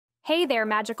Hey there,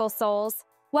 magical souls!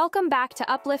 Welcome back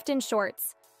to Uplift In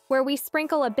Shorts, where we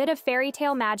sprinkle a bit of fairy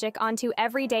tale magic onto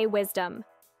everyday wisdom.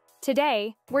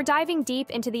 Today, we're diving deep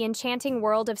into the enchanting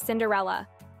world of Cinderella,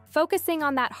 focusing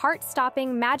on that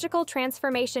heart-stopping magical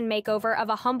transformation makeover of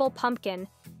a humble pumpkin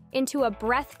into a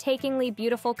breathtakingly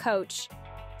beautiful coach.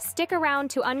 Stick around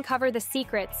to uncover the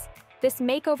secrets this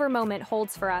makeover moment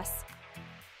holds for us.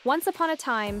 Once upon a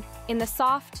time, in the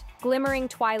soft, glimmering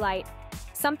twilight,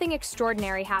 something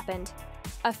extraordinary happened.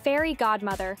 A fairy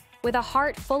godmother, with a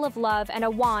heart full of love and a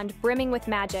wand brimming with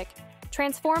magic,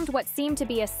 transformed what seemed to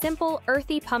be a simple,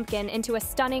 earthy pumpkin into a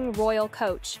stunning royal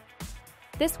coach.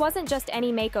 This wasn't just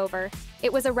any makeover,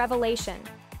 it was a revelation,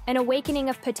 an awakening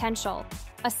of potential,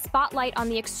 a spotlight on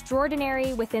the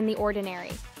extraordinary within the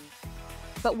ordinary.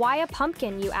 But why a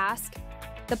pumpkin, you ask?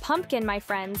 The pumpkin, my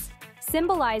friends,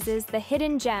 symbolizes the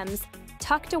hidden gems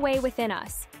tucked away within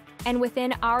us and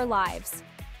within our lives,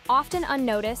 often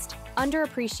unnoticed,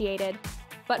 underappreciated,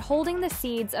 but holding the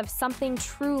seeds of something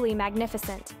truly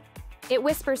magnificent. It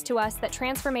whispers to us that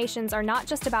transformations are not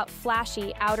just about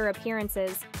flashy outer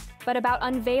appearances, but about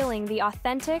unveiling the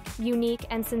authentic, unique,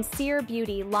 and sincere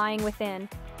beauty lying within.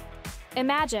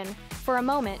 Imagine, for a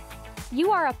moment,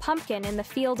 you are a pumpkin in the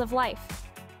field of life.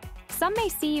 Some may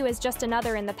see you as just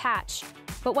another in the patch,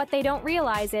 but what they don't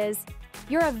realize is,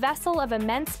 you're a vessel of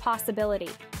immense possibility.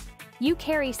 You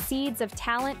carry seeds of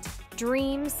talent,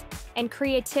 dreams, and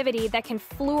creativity that can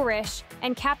flourish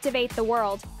and captivate the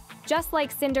world, just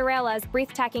like Cinderella's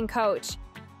breathtaking coach.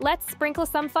 Let's sprinkle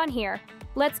some fun here.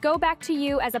 Let's go back to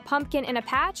you as a pumpkin in a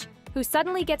patch who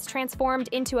suddenly gets transformed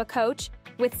into a coach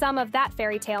with some of that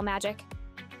fairy tale magic.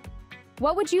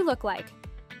 What would you look like?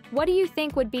 What do you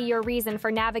think would be your reason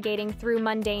for navigating through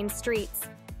mundane streets?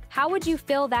 How would you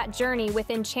fill that journey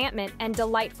with enchantment and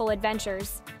delightful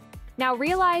adventures? Now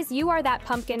realize you are that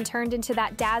pumpkin turned into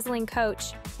that dazzling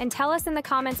coach, and tell us in the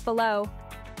comments below,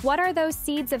 what are those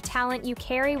seeds of talent you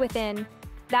carry within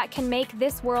that can make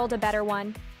this world a better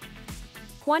one?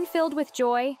 One filled with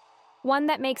joy, one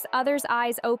that makes others'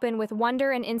 eyes open with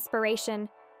wonder and inspiration,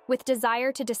 with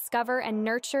desire to discover and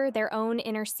nurture their own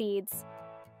inner seeds.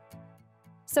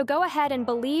 So go ahead and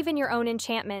believe in your own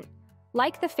enchantment.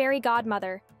 Like the fairy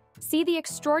godmother, see the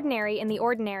extraordinary in the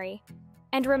ordinary.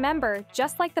 And remember,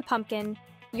 just like the pumpkin,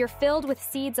 you're filled with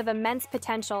seeds of immense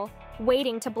potential,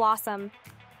 waiting to blossom.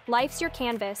 Life's your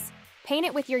canvas. Paint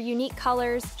it with your unique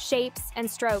colors, shapes,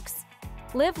 and strokes.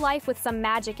 Live life with some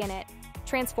magic in it.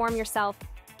 Transform yourself.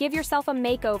 Give yourself a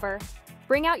makeover.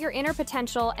 Bring out your inner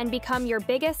potential and become your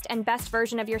biggest and best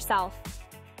version of yourself.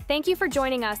 Thank you for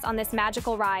joining us on this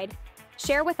magical ride.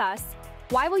 Share with us,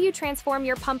 why will you transform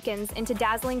your pumpkins into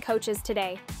dazzling coaches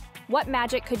today? What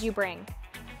magic could you bring?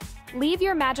 Leave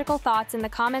your magical thoughts in the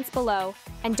comments below,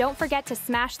 and don't forget to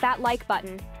smash that like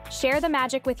button, share the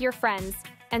magic with your friends,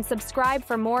 and subscribe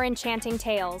for more enchanting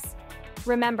tales.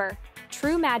 Remember,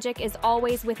 true magic is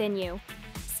always within you.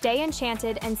 Stay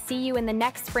enchanted and see you in the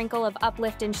next sprinkle of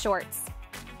Uplift in Shorts.